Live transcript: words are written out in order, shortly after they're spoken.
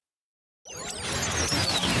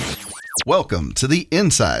Welcome to the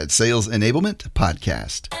Inside Sales Enablement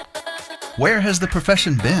Podcast. Where has the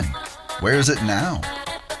profession been? Where is it now?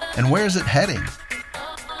 And where is it heading?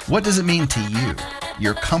 What does it mean to you,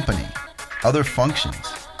 your company, other functions,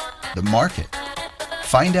 the market?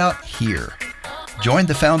 Find out here. Join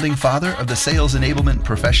the founding father of the sales enablement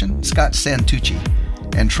profession, Scott Santucci,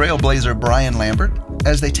 and trailblazer Brian Lambert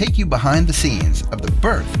as they take you behind the scenes of the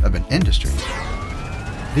birth of an industry.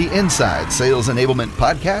 The Inside Sales Enablement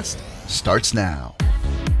Podcast starts now.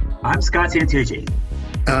 I'm Scott Santucci.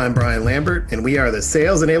 I'm Brian Lambert, and we are the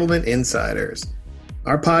Sales Enablement Insiders.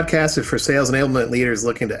 Our podcast is for sales enablement leaders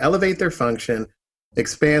looking to elevate their function,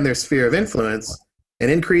 expand their sphere of influence,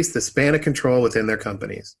 and increase the span of control within their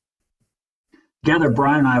companies. Together,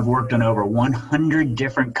 Brian and I have worked on over 100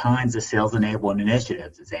 different kinds of sales enablement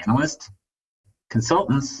initiatives as analysts,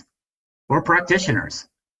 consultants, or practitioners.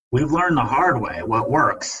 We've learned the hard way what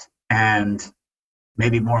works and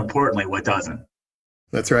maybe more importantly, what doesn't.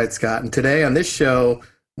 That's right, Scott. And today on this show,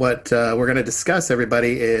 what we're going to discuss,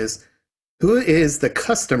 everybody, is who is the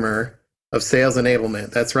customer of sales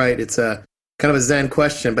enablement? That's right. It's a kind of a Zen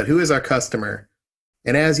question, but who is our customer?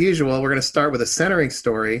 And as usual, we're going to start with a centering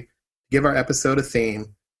story, give our episode a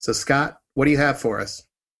theme. So, Scott, what do you have for us?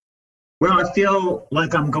 Well, I feel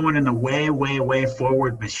like I'm going in the way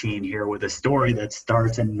forward machine here with a story that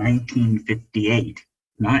starts in 1958.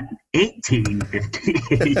 Not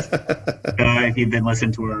 1858, if you've been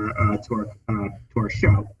listening to our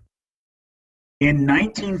show. In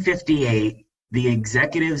 1958, the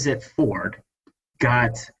executives at Ford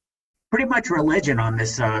got pretty much religion on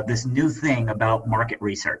this new thing about market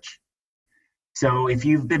research. So if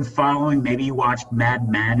you've been following, maybe you watched Mad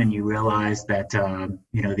Men and you realized that the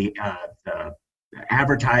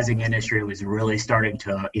advertising industry was really starting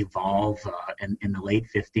to evolve in the late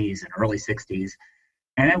 50s and early 60s.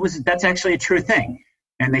 And that's actually a true thing.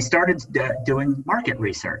 And they started doing market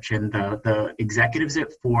research. And the executives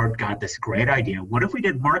at Ford got this great idea. What if we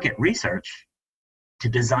did market research to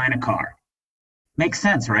design a car? Makes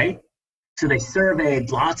sense, right? So they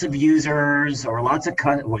surveyed lots of users or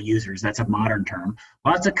users, that's a modern term,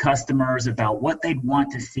 lots of customers about what they'd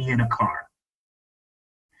want to see in a car.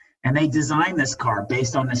 And they designed this car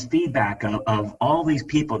based on this feedback of all these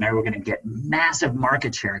people. And they were going to get massive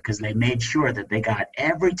market share because they made sure that they got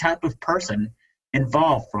every type of person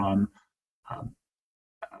involved, from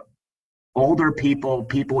older people,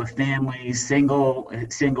 people with families, single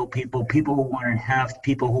people, people who wanted health,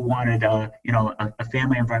 people who wanted a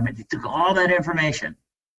family environment. They took all that information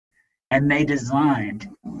and they designed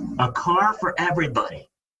a car for everybody.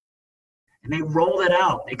 And they rolled it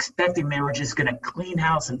out, expecting they were just going to clean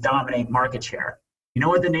house and dominate market share. You know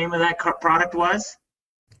what the name of that product was?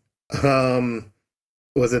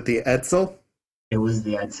 Was it the Edsel? It was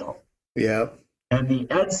the Edsel. Yeah. And the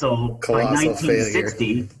Edsel, Colossal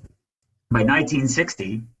by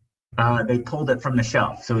 1960, they pulled it from the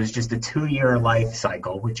shelf. So it was just a 2-year life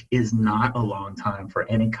cycle, which is not a long time for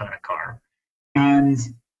any kind of car. And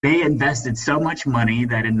they invested so much money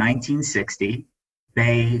that in 1960,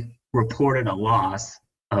 they reported a loss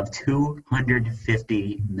of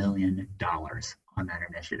 $250 million on that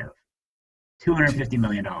initiative. $250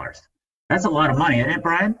 million. That's a lot of money, isn't it,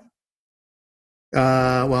 Brian?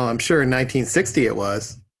 Well, I'm sure in 1960 it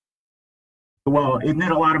was. Well, isn't it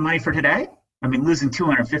a lot of money for today? I mean, losing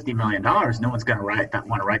 $250 million, no one's going to want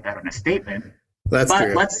to write that on a statement. That's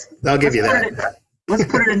true. I'll give you that. Let's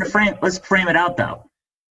put it in the frame. Let's frame it out, though.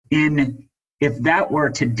 If that were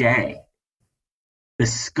today, the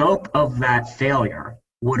scope of that failure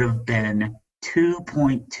would have been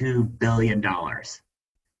 $2.2 billion.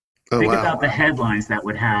 Think about the headlines that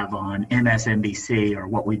would have on MSNBC, or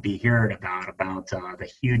what we'd be hearing about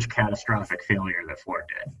the huge catastrophic failure that Ford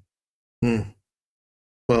did.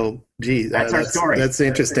 Well, gee, that's our story. That's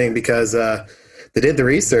interesting because they did the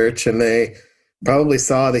research and they probably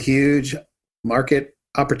saw the huge market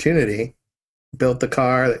opportunity, built the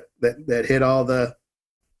car that hit all the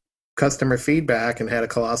customer feedback and had a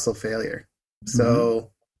colossal failure.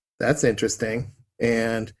 So that's interesting.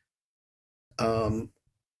 And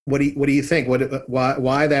what do you think?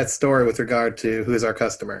 Why that story with regard to who is our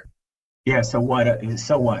customer? Yeah. So what?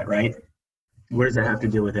 Right? What does it have to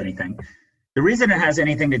do with anything? The reason it has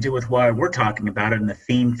anything to do with why we're talking about it, and the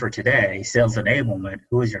theme for today, sales enablement,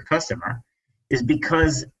 who is your customer, is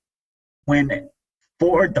because when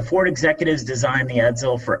the Ford executives designed the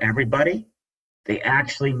Edsel for everybody, they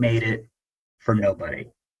actually made it for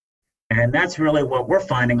nobody. And that's really what we're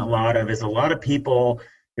finding a lot of people,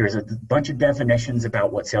 there's a bunch of definitions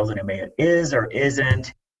about what sales enablement is or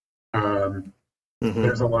isn't.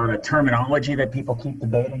 There's a lot of terminology that people keep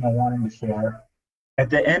debating and wanting to share. at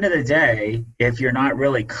the end of the day, if you're not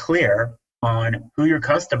really clear on who your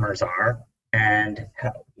customers are and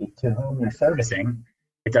to whom you're servicing,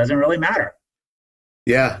 it doesn't really matter.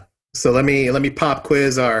 Yeah. So let me pop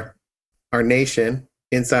quiz our nation,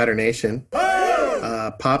 Insider Nation.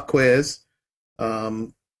 Pop quiz.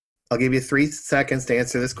 I'll give you 3 seconds to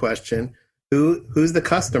answer this question. Who's the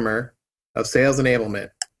customer of sales enablement?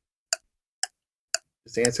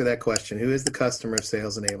 Just answer that question. Who is the customer of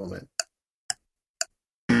sales enablement?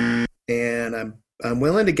 And I'm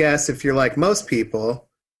willing to guess, if you're like most people,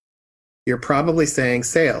 you're probably saying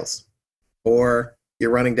sales, or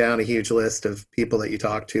you're running down a huge list of people that you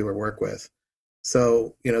talk to or work with.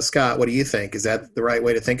 So, Scott, what do you think? Is that the right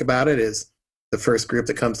way to think about it? Is the first group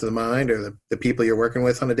that comes to the mind, or the people you're working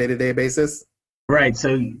with on a day-to-day basis? Right.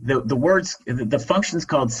 So the function's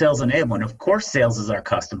called sales enablement. Of course, sales is our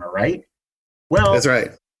customer, right? Well, that's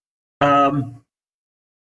right.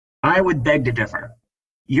 I would beg to differ.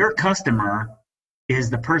 Your customer is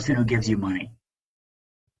the person who gives you money.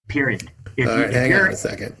 Period. All right, hang on a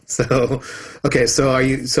second. So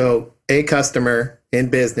a customer in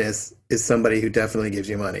business is somebody who definitely gives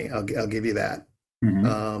you money. I'll give you that.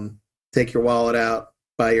 Mm-hmm. Take your wallet out,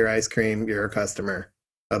 buy your ice cream. You're a customer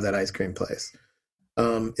of that ice cream place.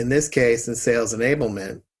 In this case, in sales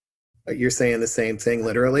enablement, you're saying the same thing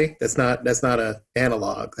literally. That's not a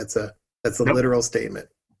analog. That's a Nope. literal statement.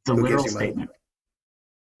 It's a literal statement.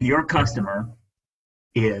 Your customer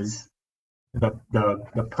is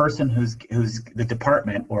the person who's the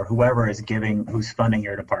department, or whoever is who's funding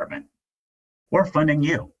your department or funding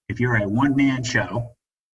you. If you're a one-man show,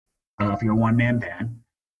 if you're a one-man band,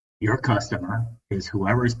 your customer is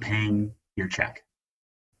whoever is paying your check.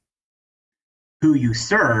 Who you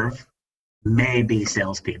serve may be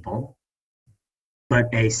salespeople, but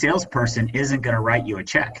a salesperson isn't going to write you a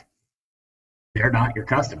check. They're not your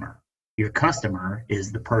customer. Your customer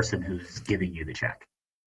is the person who's giving you the check.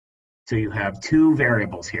 So you have 2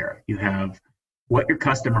 variables here. You have what your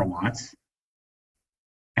customer wants,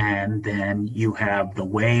 and then you have the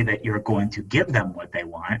way that you're going to give them what they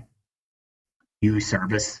want. You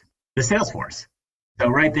service the sales force. So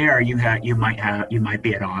right there, you might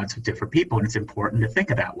be at odds with different people, and it's important to think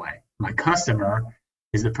of that way. My customer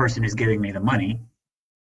is the person who's giving me the money.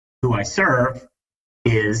 Who I serve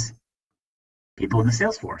is people in the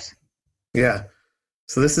sales force. Yeah.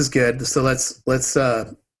 So this is good. So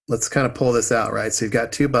let's kind of pull this out, right? So you've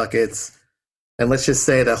got 2 buckets, and let's just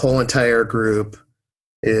say the whole entire group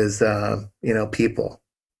is people,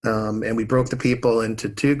 and we broke the people into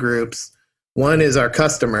 2 groups. One is our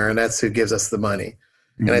customer, and that's who gives us the money.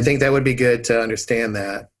 Mm-hmm. And I think that would be good to understand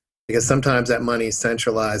that, because sometimes that money is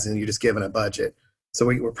centralized and you're just given a budget. So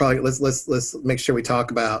we're probably let's make sure we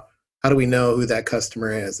talk about how do we know who that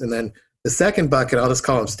customer is, and then the second bucket, I'll just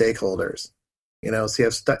call them stakeholders. So you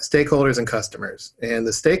have stakeholders and customers, and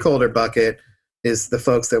the stakeholder bucket is the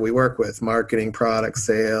folks that we work with: marketing, product,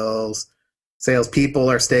 sales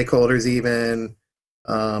people are stakeholders, even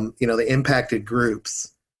the impacted groups.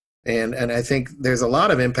 And I think there's a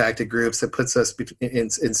lot of impacted groups that puts us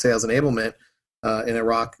in sales enablement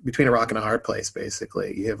between a rock and a hard place.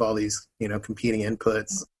 Basically, you have all these competing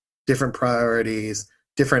inputs, different priorities,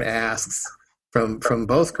 different asks from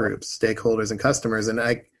both groups, stakeholders and customers. And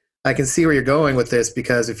I can see where you're going with this,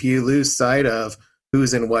 because if you lose sight of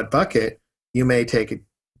who's in what bucket, you may take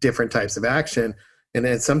different types of action. And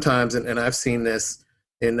then sometimes, and I've seen this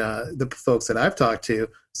in the folks that I've talked to,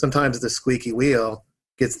 sometimes the squeaky wheel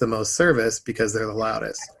gets the most service because they're the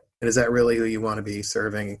loudest. And is that really who you want to be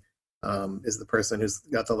serving? Is the person who's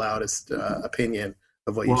got the loudest opinion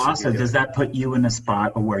of what you should be doing? Well, also, does that put you in a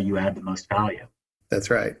spot where you add the most value?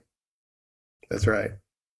 That's right. That's right.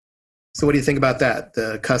 So what do you think about that?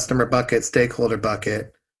 The customer bucket, stakeholder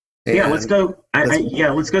bucket. Let's go.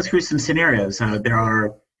 Let's go through some scenarios.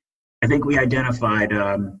 I think we identified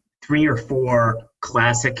 3 or 4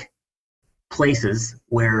 classic places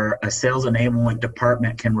where a sales enablement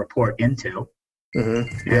department can report into.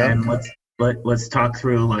 Mm-hmm. Yeah. And let's talk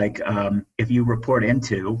through, if you report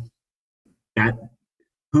into that,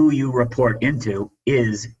 who you report into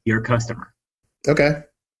is your customer. Okay.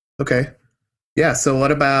 Yeah. So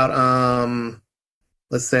what about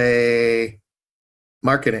let's say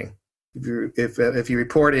marketing? If you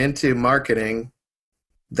report into marketing,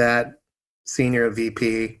 that senior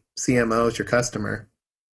VP, CMO is your customer,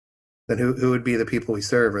 then who would be the people we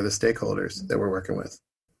serve, or the stakeholders that we're working with?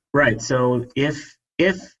 Right. So if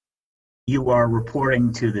you are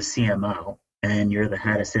reporting to the CMO and you're the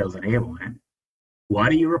head of sales enablement, why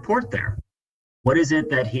do you report there? What is it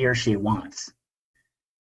that he or she wants?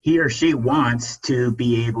 He or she wants to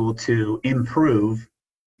be able to improve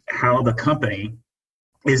how the company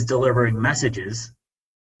is delivering messages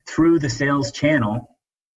through the sales channel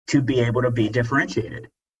to be able to be differentiated.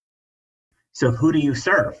 So who do you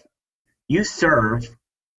serve? You serve,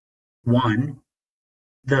 one,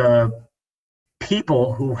 the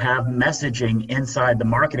people who have messaging inside the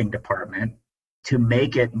marketing department to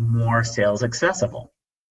make it more sales accessible.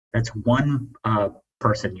 That's one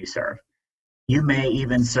person you serve. You may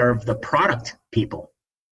even serve the product people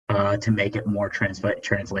to make it more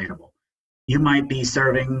translatable. You might be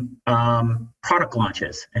serving product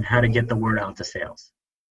launches and how to get the word out to sales.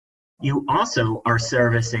 You also are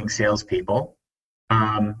servicing salespeople,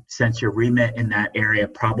 since your remit in that area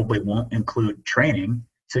probably won't include training.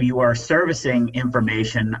 So you are servicing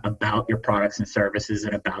information about your products and services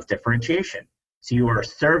and about differentiation. So you are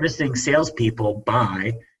servicing salespeople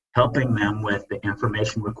by helping them with the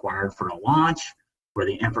information required for a launch, or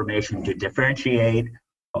the information to differentiate,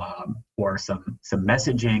 or some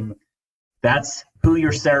messaging. That's who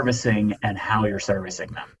you're servicing and how you're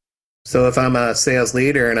servicing them. So if I'm a sales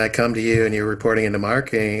leader and I come to you and you're reporting into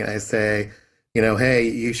marketing, I say, hey,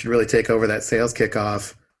 you should really take over that sales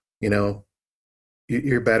kickoff.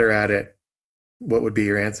 You're better at it. What would be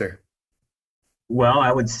your answer? Well,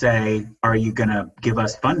 I would say, are you going to give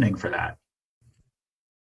us funding for that?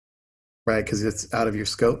 Right, because it's out of your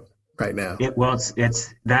scope right now.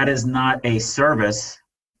 That is not a service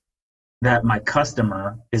that my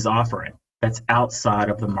customer is offering. That's outside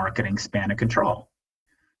of the marketing span of control.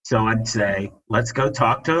 So I'd say, let's go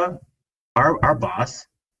talk to our boss.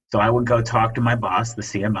 So I would go talk to my boss, the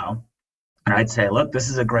CMO, and I'd say, look, this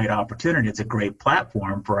is a great opportunity. It's a great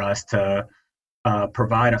platform for us to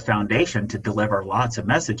provide a foundation to deliver lots of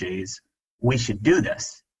messages. We should do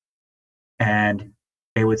this. And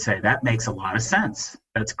they would say, that makes a lot of sense.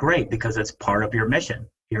 That's great because it's part of your mission.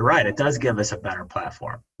 You're right. It does give us a better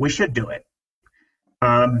platform. We should do it.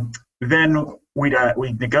 Then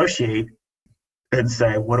we'd negotiate and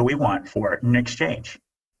say, what do we want for it in exchange?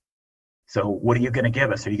 So what are you going to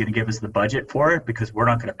give us? Are you going to give us the budget for it? Because we're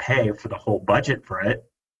not going to pay for the whole budget for it.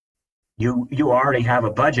 You already have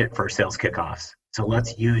a budget for sales kickoffs. So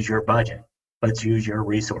let's use your budget. Let's use your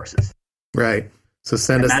resources. Right. So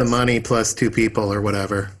send us the money plus 2 people or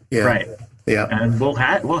whatever. Yeah. Right. Yeah. And we'll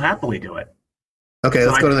happily do it. Okay,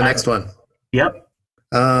 let's go to the next one. Yep.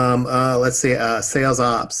 Let's see, sales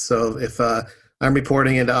ops. So if I'm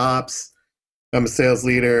reporting into ops, I'm a sales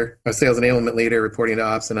leader, a sales enablement leader reporting to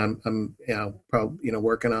ops, and I'm probably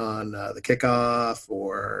working on the kickoff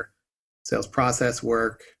or sales process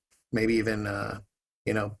work, maybe even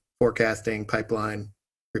forecasting, pipeline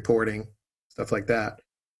reporting, stuff like that.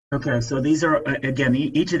 Okay, so these are again,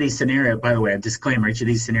 each of these scenarios. By the way, a disclaimer: each of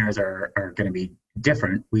these scenarios are going to be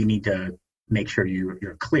different. We need to make sure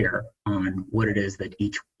you're clear on what it is that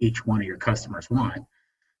each one of your customers want.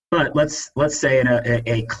 But let's say in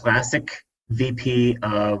a classic VP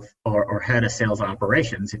of or head of sales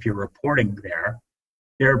operations, if you're reporting there,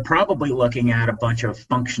 they're probably looking at a bunch of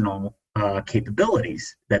functional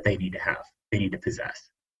capabilities that they need to have, they need to possess.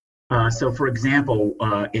 So for example,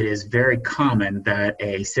 it is very common that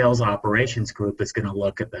a sales operations group is going to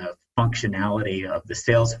look at the functionality of the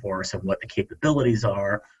sales force and what the capabilities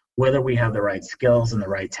are, whether we have the right skills and the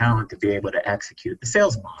right talent to be able to execute the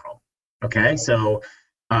sales model. Okay, so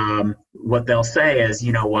what they'll say is,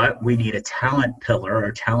 you know what, we need a talent pillar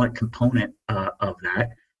or talent component of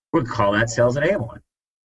that. We'll call that sales enablement.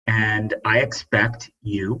 And I expect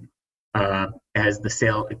you, as the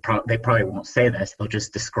sale, they probably won't say this. They'll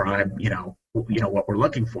just describe, what we're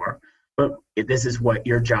looking for. But this is what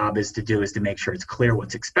your job is to do, is to make sure it's clear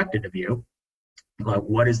what's expected of you.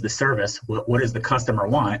 What is the service? What does the customer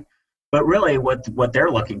want? But really, what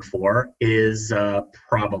they're looking for is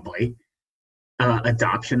probably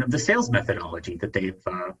adoption of the sales methodology that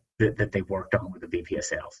they've worked on with the VP of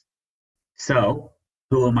Sales. So,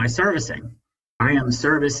 who am I servicing? I am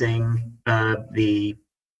servicing the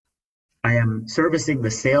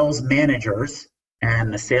sales managers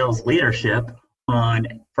and the sales leadership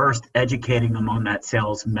on first educating them on that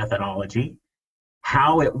sales methodology,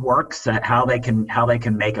 how it works, how they can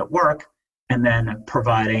make it work, and then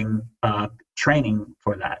providing training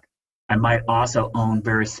for that. I might also own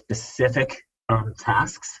very specific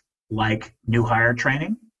tasks like new hire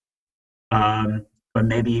training, but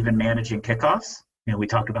maybe even managing kickoffs. We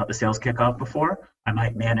talked about the sales kickoff before. I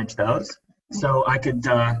might manage those. So I could.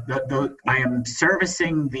 I am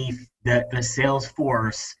servicing the sales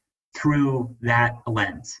force through that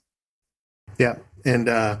lens. Yeah, and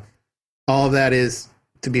all of that is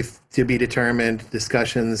to be determined.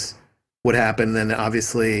 Discussions would happen, then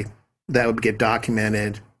obviously that would get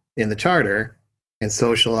documented in the charter and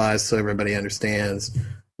socialized so everybody understands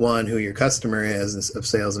one, who your customer is of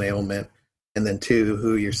sales enablement, and then two,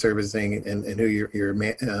 who you're servicing and who you're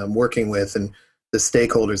working with and the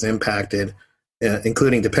stakeholders impacted,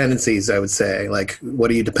 including dependencies, I would say. Like,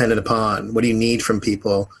 what are you dependent upon? What do you need from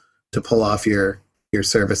people to pull off your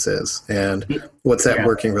services? And what's that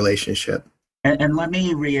working relationship? And let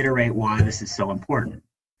me reiterate why this is so important.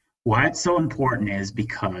 Why it's so important is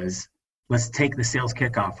because, let's take the sales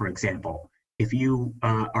kickoff, for example. If you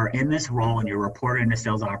are in this role and you're reporting to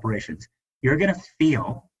sales operations, you're going to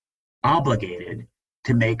feel obligated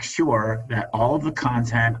to make sure that all of the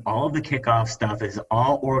content, all of the kickoff stuff is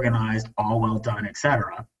all organized, all well done,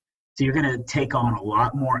 etc. So you're going to take on a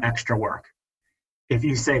lot more extra work. If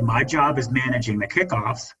you say, my job is managing the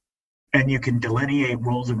kickoffs, and you can delineate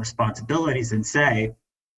roles and responsibilities and say,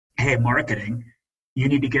 hey, marketing, you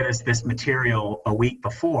need to get us this material a week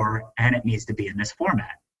before, and it needs to be in this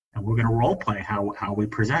format. And we're going to role play how we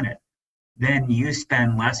present it. Then you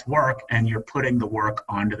spend less work and you're putting the work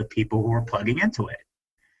onto the people who are plugging into it.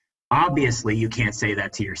 Obviously, you can't say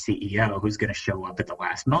that to your CEO who's going to show up at the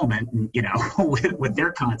last moment, with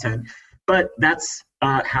their content. But that's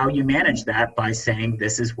how you manage that, by saying,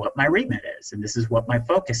 this is what my remit is, and this is what my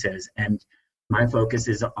focus is. And my focus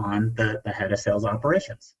is on the head of sales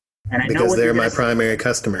operations. And I know because they're my primary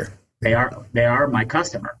customer. They are my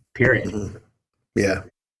customer, period. Mm-hmm. Yeah.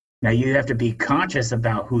 Now you have to be conscious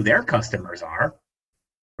about who their customers are,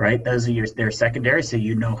 right? Those are their secondary, so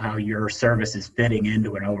you know how your service is fitting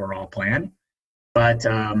into an overall plan. But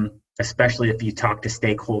especially if you talk to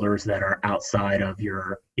stakeholders that are outside of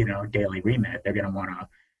your, daily remit, they're going to want to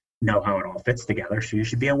know how it all fits together. So you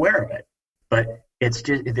should be aware of it. But it's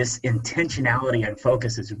just this intentionality and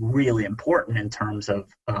focus is really important in terms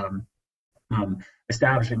of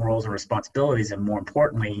establishing roles and responsibilities, and more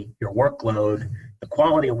importantly, your workload, the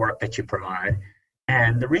quality of work that you provide,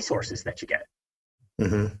 and the resources that you get.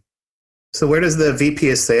 Mm-hmm. So where does the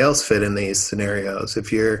VP of sales fit in these scenarios?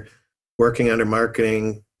 If you're working under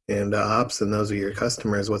marketing and ops, and those are your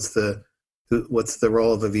customers, what's the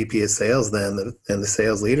role of a VP of sales then, and the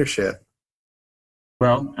sales leadership?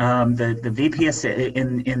 Well, the VP of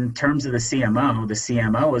in terms of the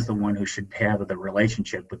CMO is the one who should have the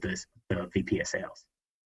relationship with the VP of sales.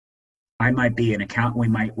 I might be an account. We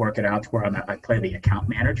might work it out to where I play the account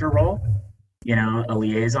manager role, a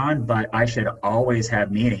liaison. But I should always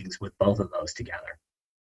have meetings with both of those together,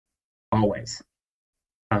 always,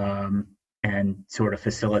 and sort of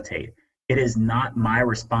facilitate. It is not my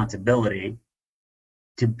responsibility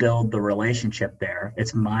to build the relationship there.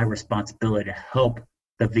 It's my responsibility to help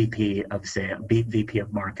the VP of sales, VP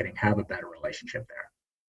of marketing have a better relationship there.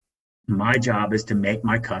 My job is to make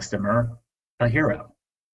my customer a hero.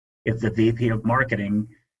 If the VP of marketing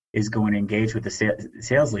is going to engage with the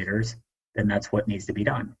sales leaders, then that's what needs to be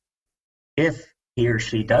done. If he or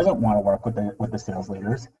she doesn't want to work with the sales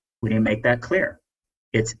leaders, we need to make that clear.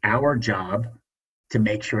 It's our job to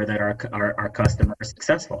make sure that our customer is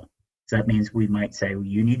successful. So that means we might say, well,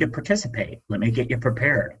 you need to participate. Let me get you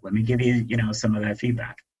prepared. Let me give you, some of that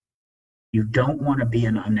feedback. You don't want to be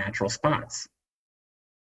in unnatural spots.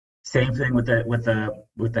 Same thing with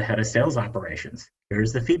the head of sales operations.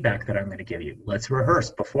 Here's the feedback that I'm going to give you. Let's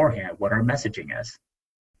rehearse beforehand what our messaging is.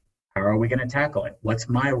 How are we going to tackle it? What's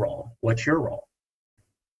my role? What's your role?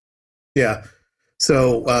 Yeah.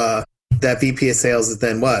 So that VP of sales is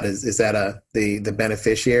then what? Is that the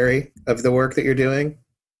beneficiary of the work that you're doing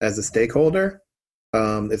as a stakeholder?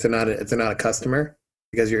 If they're not a customer,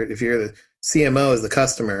 because if you're the CMO is the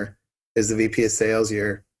customer, is the VP of sales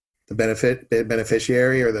the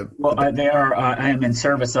beneficiary or the? Well, they are. I am in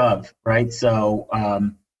service of, right. So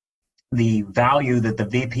the value that the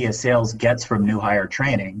VP of sales gets from new hire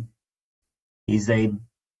training,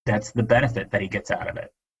 that's the benefit that he gets out of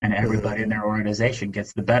it, and everybody in their organization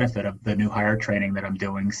gets the benefit of the new hire training that I'm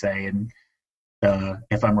doing. Say, and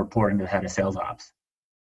if I'm reporting to the head of sales ops.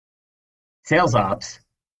 Sales ops,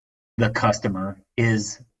 the customer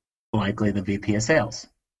is likely the VP of sales.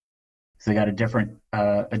 So they got a different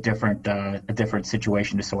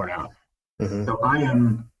situation to sort out. Mm-hmm. So I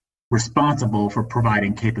am responsible for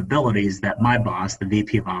providing capabilities that my boss, the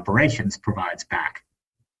VP of operations, provides back.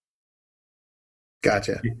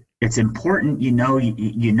 Gotcha. It's important you know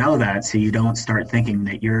that, so you don't start thinking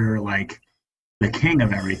that you're like the king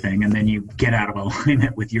of everything, and then you get out of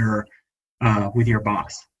alignment with your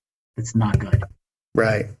boss. It's not good.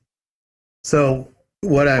 Right. So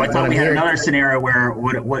what I'm we had hearing, another scenario where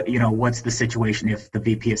what's the situation if the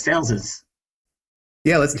VP of sales is?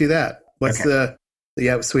 Yeah, let's do that. So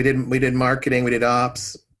we did marketing, we did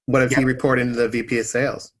ops. What if you report into the VP of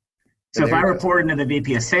sales? So if I report into the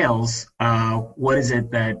VP of sales, what is it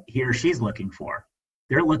that he or she's looking for?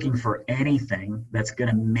 they're looking for anything that's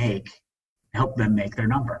going to help them make their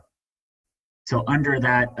number. So under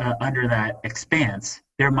that expanse,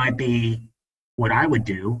 there might be, what I would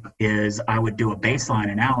do is I would do a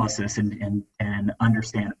baseline analysis and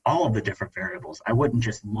understand all of the different variables. I wouldn't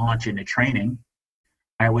just launch into training.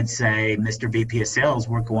 I would say, Mr. VP of Sales,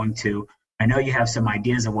 I know you have some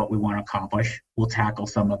ideas of what we want to accomplish. We'll tackle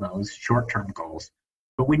some of those short-term goals.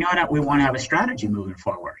 But we know that we want to have a strategy moving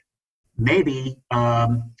forward. Maybe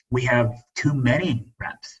we have too many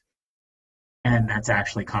reps, and that's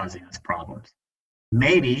actually causing us problems.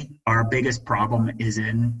 Maybe our biggest problem is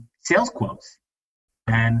in sales quotes,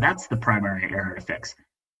 and that's the primary area to fix.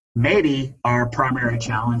 Maybe our primary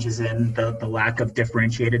challenge is in the lack of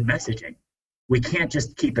differentiated messaging. We can't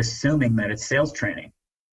just keep assuming that it's sales training.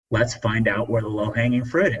 Let's find out where the low-hanging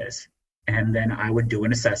fruit is. And then I would do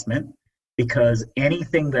an assessment, because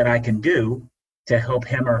anything that I can do to help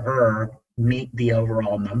him or her meet the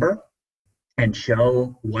overall number and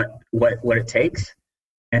show what it takes,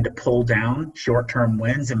 and to pull down short-term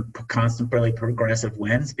wins and constantly progressive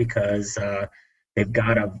wins, because they've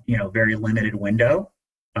got a very limited window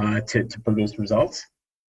to produce results,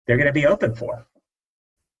 they're going to be open for.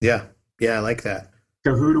 Yeah, I like that.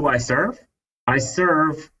 So who do I serve? I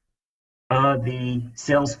serve the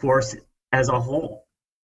sales force as a whole.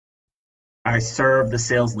 I serve the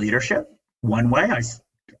sales leadership one way.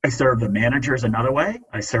 I serve the managers another way.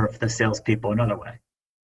 I serve the salespeople another way.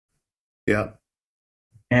 Yeah.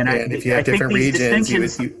 And if you have different regions,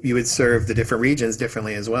 you would serve the different regions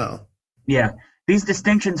differently as well. Yeah. These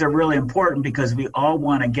distinctions are really important, because we all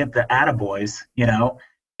want to get the attaboys,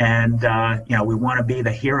 and we want to be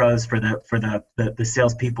the heroes for the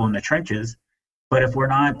salespeople in the trenches. But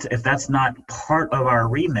if that's not part of our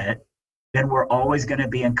remit, then we're always going to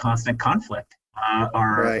be in constant conflict.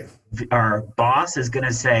 Our boss is going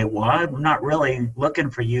to say, well, I'm not really looking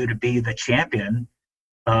for you to be the champion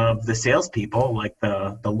of the salespeople, like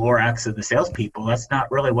the Lorax of the salespeople. That's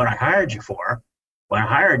not really what I hired you for. What I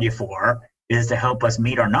hired you for is to help us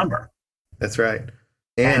meet our number. That's right.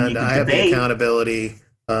 And I have the accountability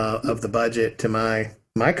of the budget to my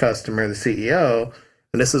customer, the CEO,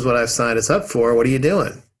 and this is what I've signed us up for. What are you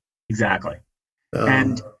doing? Exactly.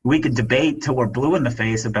 And we could debate till we're blue in the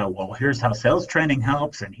face about, well, here's how sales training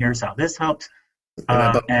helps, and here's how this helps.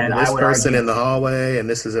 And this person in the hallway, and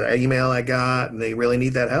this is an email I got, and they really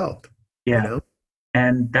need that help. Yeah.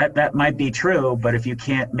 And that might be true, but if you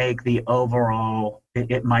can't make the overall,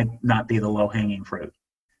 it might not be the low-hanging fruit.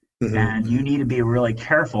 Mm-hmm. And you need to be really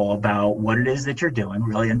careful about what it is that you're doing,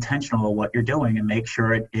 really intentional of what you're doing, and make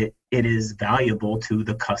sure it is valuable to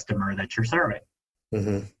the customer that you're serving.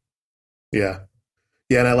 Mm-hmm. Yeah,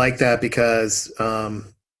 and I like that, because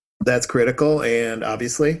that's critical, and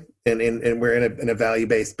obviously, and we're in a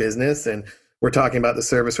value-based business, and we're talking about the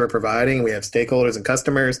service we're providing. We have stakeholders and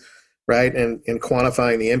customers, right? And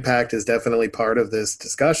quantifying the impact is definitely part of this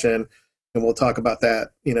discussion, and we'll talk about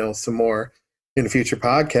that, some more in future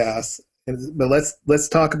podcasts. But let's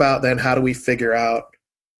talk about then, how do we figure out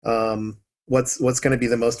what's going to be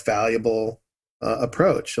the most valuable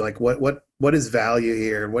approach? Like what is value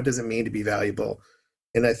here, and what does it mean to be valuable?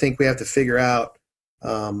 And I think we have to figure out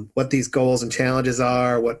what these goals and challenges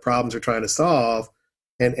are, what problems we're trying to solve,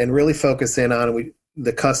 and really focus in on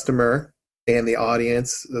the customer and the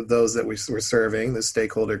audience of those that we're serving, the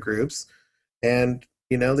stakeholder groups. And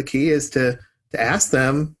the key is to ask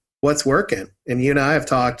them what's working. And you and I have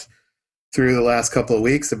talked through the last couple of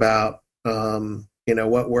weeks about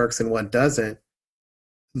what works and what doesn't.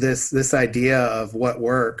 This idea of what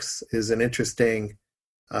works is an interesting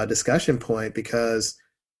discussion point, because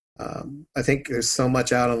I think there's so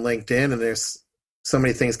much out on LinkedIn, and there's so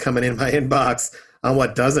many things coming in my inbox on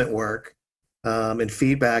what doesn't work, and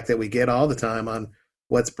feedback that we get all the time on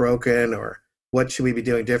what's broken, or what should we be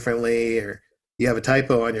doing differently, or you have a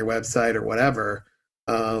typo on your website, or whatever.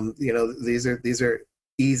 These are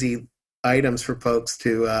easy items for folks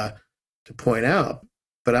to point out.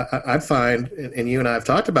 But I find, and you and I have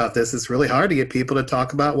talked about this, it's really hard to get people to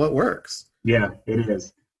talk about what works. Yeah, it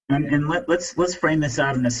is. And let's frame this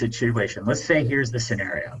out in a situation. Let's say here's the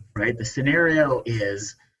scenario, right? The scenario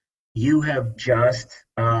is you have just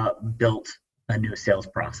built a new sales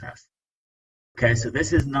process. Okay, so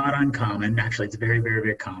this is not uncommon. Actually, it's very, very,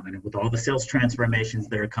 very common. And with all the sales transformations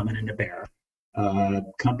that are coming into bear,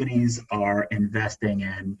 companies are investing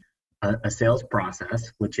in a sales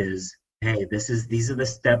process, which is, hey, these are the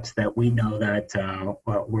steps that we know that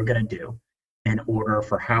we're going to do in order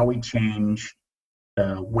for how we change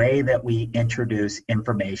the way that we introduce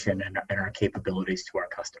information and our capabilities to our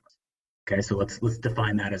customers. Okay, so let's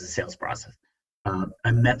define that as a sales process.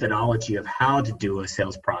 a methodology of how to do a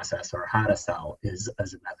sales process or how to sell is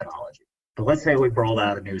as a methodology. But let's say we've rolled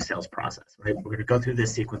out a new sales process, right? We're going to go through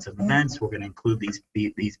this sequence of events. We're going to include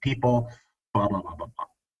these people, blah, blah, blah, blah, blah.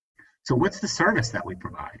 So what's the service that we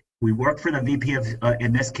provide? We work for the VP of,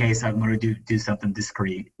 in this case, I'm going to do something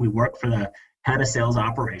discrete. We work for the head of sales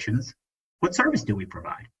operations. What service do we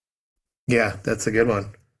provide? Yeah, that's a good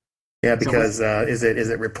one. Yeah, because is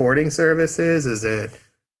it reporting services? Is it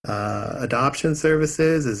adoption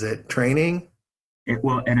services? Is it training?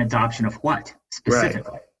 An adoption of what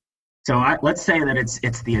specifically? Right. So let's say that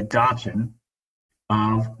it's the adoption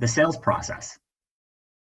of the sales process.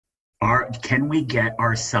 Can we get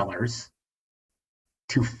our sellers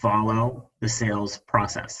to follow the sales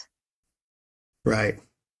process? Right.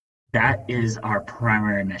 That is our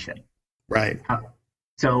primary mission. Right.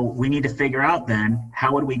 So we need to figure out then,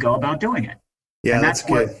 how would we go about doing it? Yeah, that's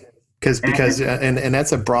good. Because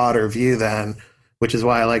that's a broader view then, which is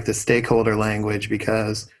why I like the stakeholder language,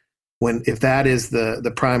 because if that is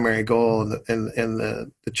the primary goal and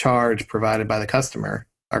the charge provided by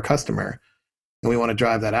our customer, and we want to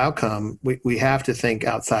drive that outcome, we have to think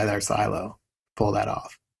outside our silo, pull that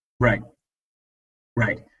off. Right.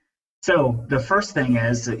 So the first thing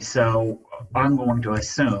is, I'm going to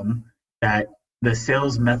assume that the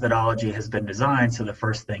sales methodology has been designed. So the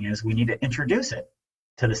first thing is we need to introduce it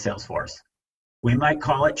to the sales force. We might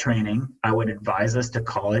call it training. I would advise us to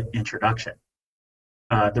call it introduction.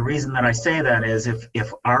 The reason that I say that is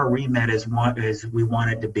if our remit is we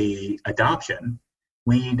want it to be adoption,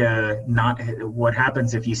 we need to not. What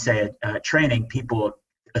happens if you say training? People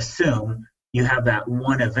assume you have that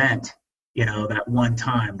one event, that one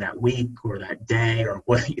time, that week or that day or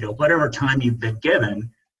whatever time you've been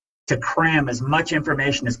given to cram as much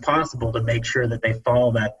information as possible to make sure that they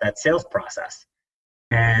follow that sales process.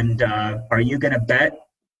 And are you going to bet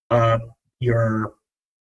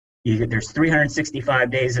there's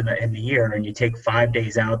 365 days in the year, and you take 5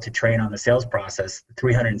 days out to train on the sales process,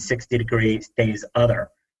 360 days other.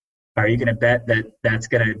 Are you going to bet that that's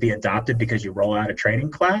going to be adopted because you roll out a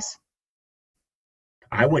training class?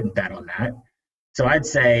 I wouldn't bet on that. So I'd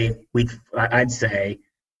say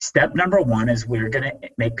step number one is we're going to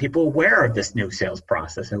make people aware of this new sales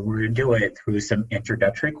process, and we're going to do it through some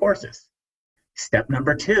introductory courses. Step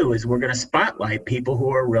number two is we're going to spotlight people who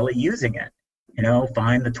are really using it.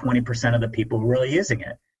 Find the 20% of the people who are really using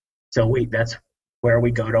it. So that's where we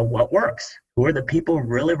go to what works. Who are the people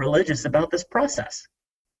really religious about this process?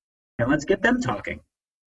 And let's get them talking.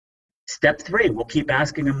 Step three, we'll keep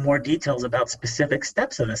asking them more details about specific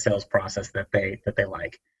steps of the sales process that they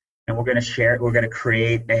like. And we're going to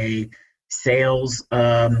create a sales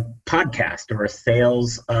podcast or a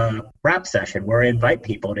sales rap session where I invite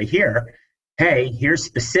people to hear, hey, here's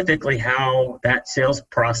specifically how that sales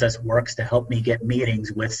process works to help me get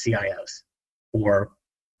meetings with CIOs or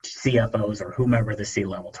CFOs or whomever the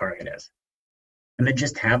C-level target is. And then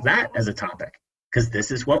just have that as a topic, because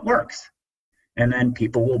this is what works. And then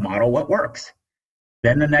people will model what works.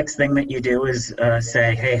 Then the next thing that you do is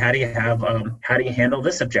say, hey, how do you handle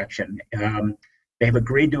this objection? They've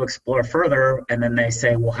agreed to explore further, and then they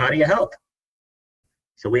say, well, how do you help?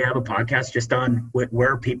 So we have a podcast just on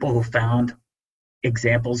where people who found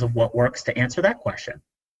examples of what works to answer that question.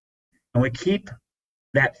 And we keep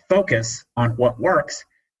that focus on what works,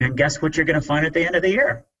 and guess what you're going to find at the end of the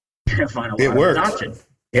year? You're going to find a lot of adoption.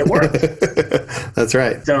 It works. That's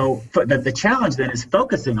right. So the challenge then is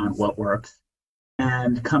focusing on what works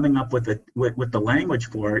and coming up with the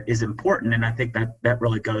language for it is important. And I think that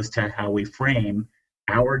really goes to how we frame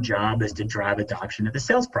our job is to drive adoption of the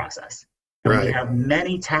sales process. And right. We have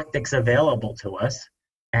many tactics available to us,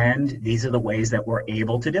 and these are the ways that we're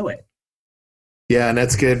able to do it. Yeah, and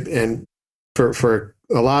that's good. And for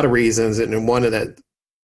a lot of reasons, and one of that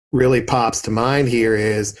really pops to mind here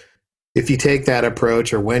is if you take that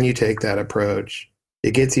approach, or when you take that approach,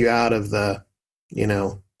 it gets you out of the,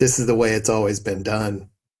 this is the way it's always been done,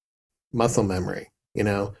 muscle memory,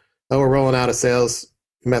 oh, we're rolling out a sales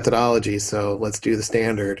methodology, so let's do the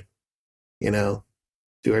standard, do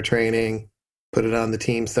our training, put it on the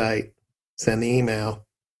team site, send the email,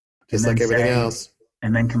 just like everything else.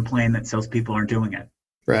 And then complain that salespeople aren't doing it.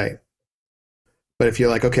 Right. But if you're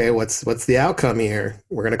like, okay, what's the outcome here?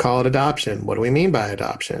 We're going to call it adoption. What do we mean by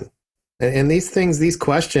adoption? And these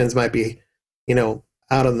questions might be,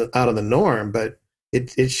 out of the norm, but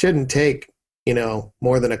it shouldn't take,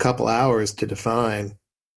 more than a couple hours to define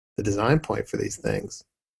the design point for these things.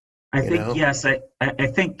 I think, yes, I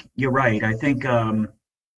think you're right. I think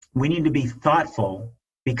we need to be thoughtful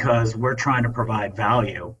because we're trying to provide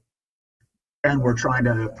value and we're trying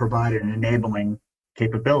to provide an enabling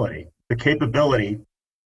capability. The capability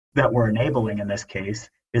that we're enabling in this case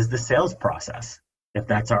is the sales process, if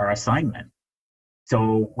that's our assignment.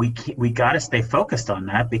 So we got to stay focused on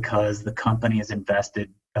that because the company has invested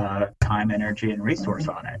time, energy, and resource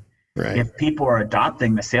on it. Right. If people are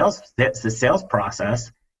adopting the sales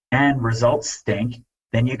process and results stink,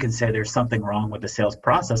 then you can say there's something wrong with the sales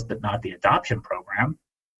process, but not the adoption program.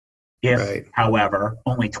 If, Right. however,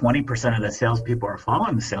 only 20% of the salespeople are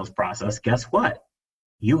following the sales process, guess what?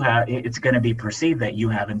 It's going to be perceived that you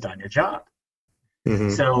haven't done your job.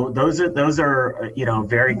 Mm-hmm. So those are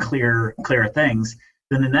very clear things.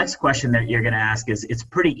 Then the next question that you're going to ask is, it's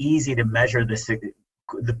pretty easy to measure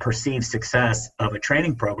the perceived success of a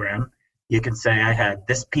training program. You can say, I had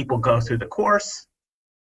this people go through the course.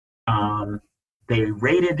 They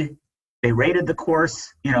rated the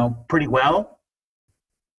course, pretty well.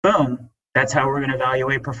 Boom. That's how we're going to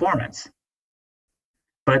evaluate performance.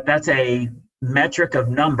 But that's a metric of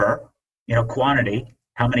number, quantity,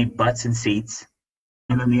 how many butts and seats.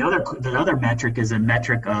 And then the other metric is a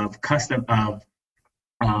metric of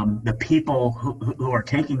the people who are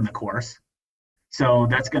taking the course. So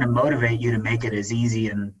that's going to motivate you to make it as easy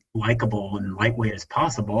and likable and lightweight as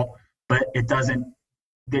possible. But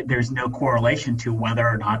there's no correlation to whether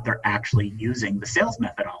or not they're actually using the sales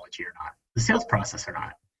methodology or not, the sales process or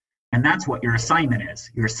not. And that's what your assignment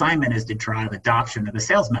is. Your assignment is to drive adoption of the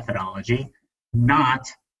sales methodology, not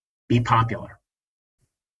be popular.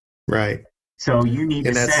 Right. So you need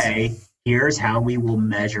to say, here's how we will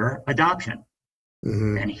measure adoption.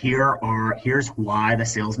 Mm-hmm. And here's why the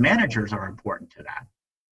sales managers are important to that.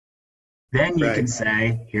 Then you can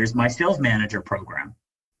say, here's my sales manager program.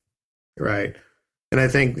 Right. And I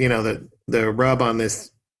think, the rub on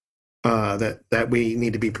this that we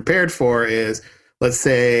need to be prepared for is, let's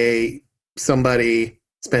say somebody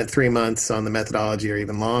spent 3 months on the methodology or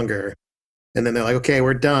even longer, and then they're like, okay,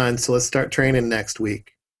 we're done, so let's start training next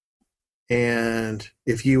week. And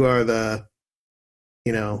if you are the,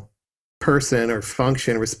 person or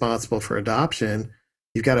function responsible for adoption,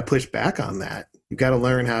 you've got to push back on that. You've got to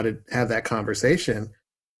learn how to have that conversation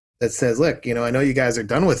that says, look, I know you guys are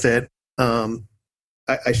done with it.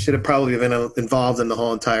 I should have probably been involved in the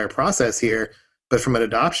whole entire process here, but from an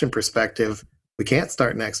adoption perspective, we can't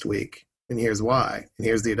start next week. And here's why. And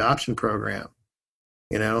here's the adoption program,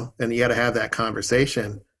 and you got to have that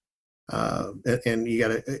conversation. And you got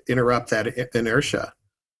to interrupt that inertia.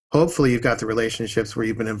 Hopefully you've got the relationships where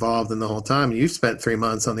you've been involved in the whole time. You've spent 3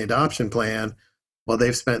 months on the adoption plan while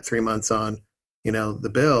they've spent 3 months on,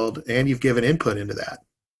 the build, and you've given input into that,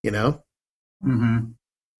 Mm-hmm.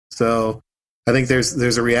 So I think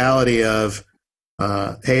there's a reality of,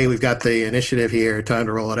 hey, we've got the initiative here, time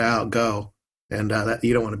to roll it out, go. And that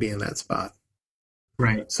you don't want to be in that spot.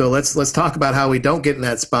 Right. So let's talk about how we don't get in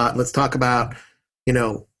that spot. Let's talk about,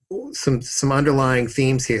 some underlying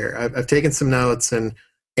themes here. I've taken some notes and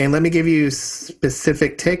let me give you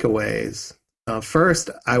specific takeaways. First,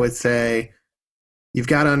 I would say you've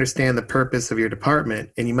got to understand the purpose of your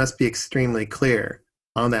department, and you must be extremely clear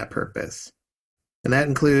on that purpose. And that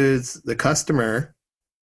includes the customer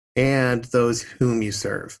and those whom you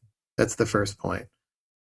serve. That's the first point.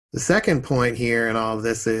 The second point here in all of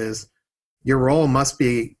this is your role must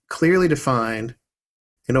be clearly defined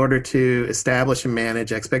in order to establish and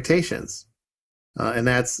manage expectations. And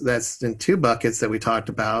that's in two buckets that we talked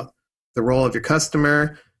about: the role of your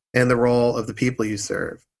customer and the role of the people you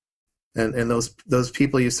serve. And those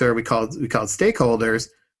people you serve, we called stakeholders,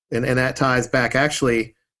 and that ties back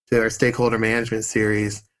actually to our stakeholder management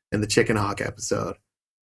series and the Chicken Hawk episode.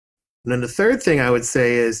 And then the third thing I would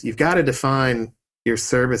say is you've got to define your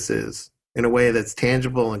services in a way that's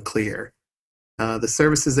tangible and clear. The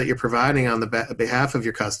services that you're providing on the behalf of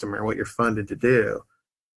your customer, what you're funded to do,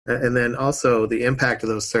 and then also the impact of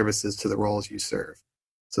those services to the roles you serve.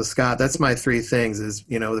 So Scott, that's my three things: is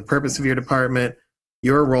the purpose of your department,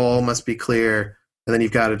 your role must be clear, and then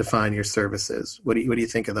you've got to define your services. What do you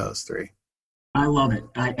think of those three? I love it.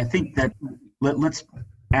 I think that let's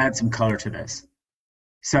add some color to this.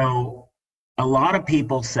 So a lot of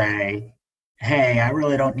people say, hey, I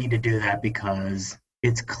really don't need to do that because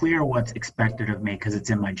it's clear what's expected of me because it's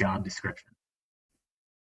in my job description.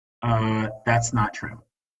 That's not true.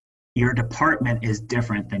 Your department is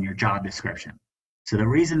different than your job description. So the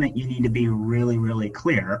reason that you need to be really, really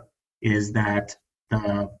clear is that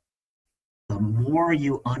the more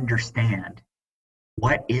you understand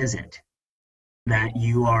what is it that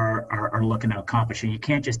you are looking to accomplish, and you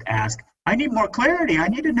can't just ask, I need more clarity, I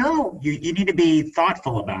need to know. You need to be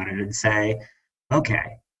thoughtful about it and say,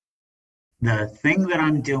 okay, The thing that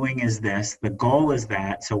I'm doing is this, the goal is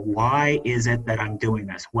that, so why is it that I'm doing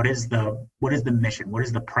this? What is the mission? What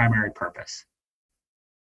is the primary purpose?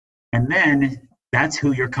 And then that's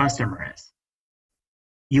who your customer is.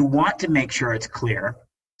 You want to make sure it's clear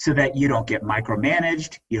so that you don't get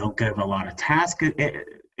micromanaged, you don't give a lot of tasks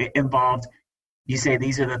involved. You say,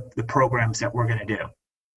 these are the programs that we're going to do.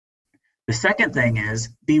 The second thing is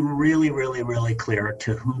be really, really, really clear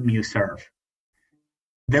to whom you serve.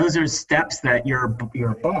 Those are steps that your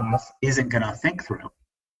boss isn't going to think through.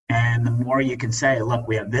 And the more you can say, look,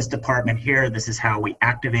 we have this department here, this is how we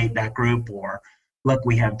activate that group, or look,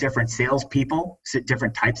 we have different salespeople,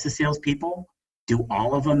 different types of salespeople. Do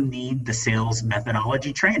all of them need the sales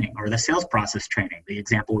methodology training or the sales process training, the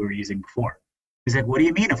example we were using before? He's like, what do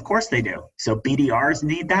you mean? Of course they do. So BDRs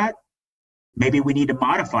need that. Maybe we need to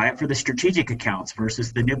modify it for the strategic accounts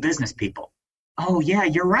versus the new business people. Oh, yeah,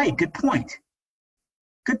 you're right. Good point.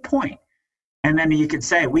 Good point. And then you could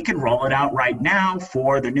say, we can roll it out right now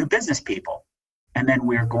for the new business people. And then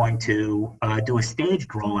we're going to do a staged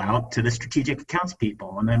rollout to the strategic accounts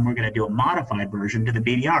people. And then we're going to do a modified version to the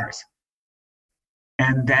BDRs.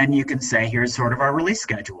 And then you can say, here's sort of our release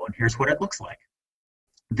schedule, and here's what it looks like.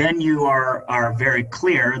 Then you are very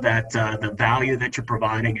clear that the value that you're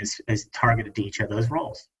providing is targeted to each of those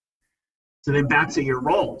roles. So then back to your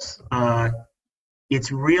roles. It's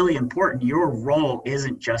really important. Your role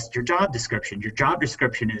isn't just your job description. Your job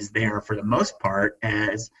description is there for the most part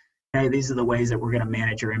as, hey, these are the ways that we're going to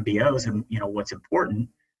manage your MBOs and what's important.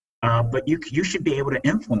 But you should be able to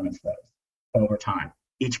influence those over time,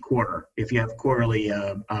 each quarter, if you have quarterly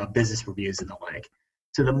business reviews and the like.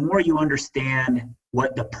 So the more you understand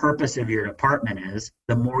what the purpose of your department is,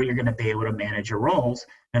 the more you're going to be able to manage your roles,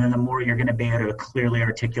 and then the more you're going to be able to clearly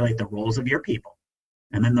articulate the roles of your people,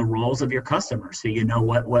 and then the roles of your customers, so you know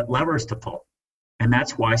what levers to pull. And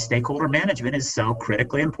that's why stakeholder management is so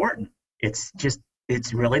critically important. It's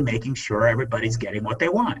really making sure everybody's getting what they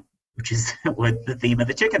want, which is what the theme of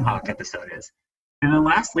the Chicken Hawk episode is. And then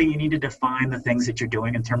lastly, you need to define the things that you're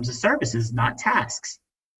doing in terms of services, not tasks.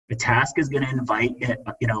 The task is going to invite,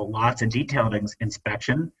 lots of detailed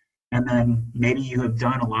inspection. And then maybe you have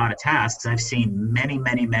done a lot of tasks. I've seen many,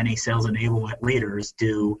 many, many sales enablement leaders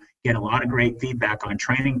get a lot of great feedback on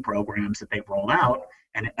training programs that they've rolled out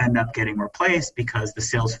and end up getting replaced because the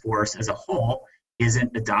sales force as a whole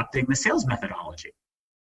isn't adopting the sales methodology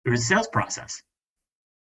or the sales process.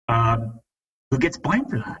 Who gets blamed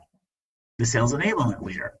for that? The sales enablement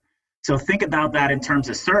leader. So think about that in terms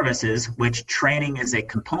of services, which training is a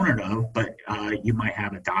component of, but you might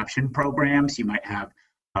have adoption programs, you might have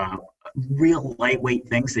real lightweight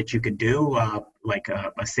things that you could do, like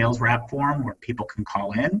a sales rep form where people can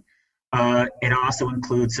call in. It also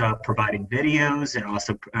includes providing videos. It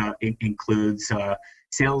also includes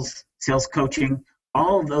sales coaching.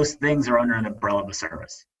 All of those things are under an umbrella of a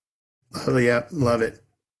service. Oh, yeah, love it.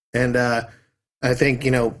 And I think,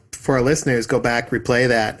 for our listeners, go back, replay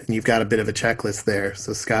that, and you've got a bit of a checklist there.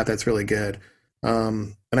 So, Scott, that's really good.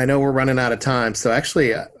 And I know we're running out of time. So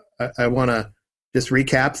actually, I want to just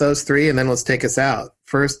recap those three, and then let's take us out.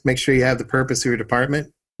 First, make sure you have the purpose of your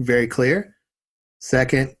department very clear.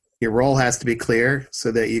 Second, your role has to be clear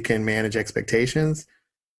so that you can manage expectations.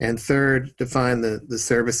 And third, define the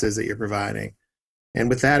services that you're providing. And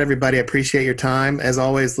with that, everybody, I appreciate your time. As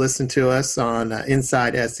always, listen to us on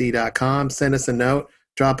InsideSE.com. Send us a note.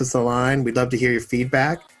 Drop us a line. We'd love to hear your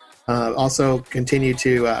feedback. Also, continue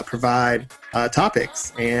to provide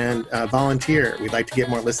topics and volunteer. We'd like to get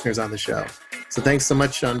more listeners on the show. So thanks so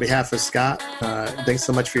much on behalf of Scott. Thanks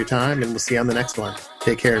so much for your time, and we'll see you on the next one.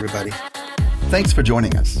 Take care, everybody. Thanks for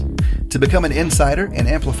joining us. To become an insider and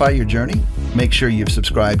amplify your journey, make sure you've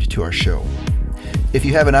subscribed to our show. If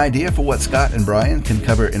you have an idea for what Scott and Brian can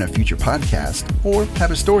cover in a future podcast or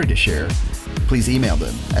have a story to share, please email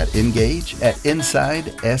them at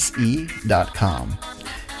engage@insidese.com.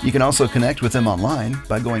 You can also connect with them online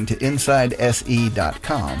by going to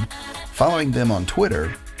insidese.com, following them on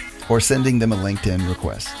Twitter, or sending them a LinkedIn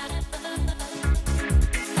request.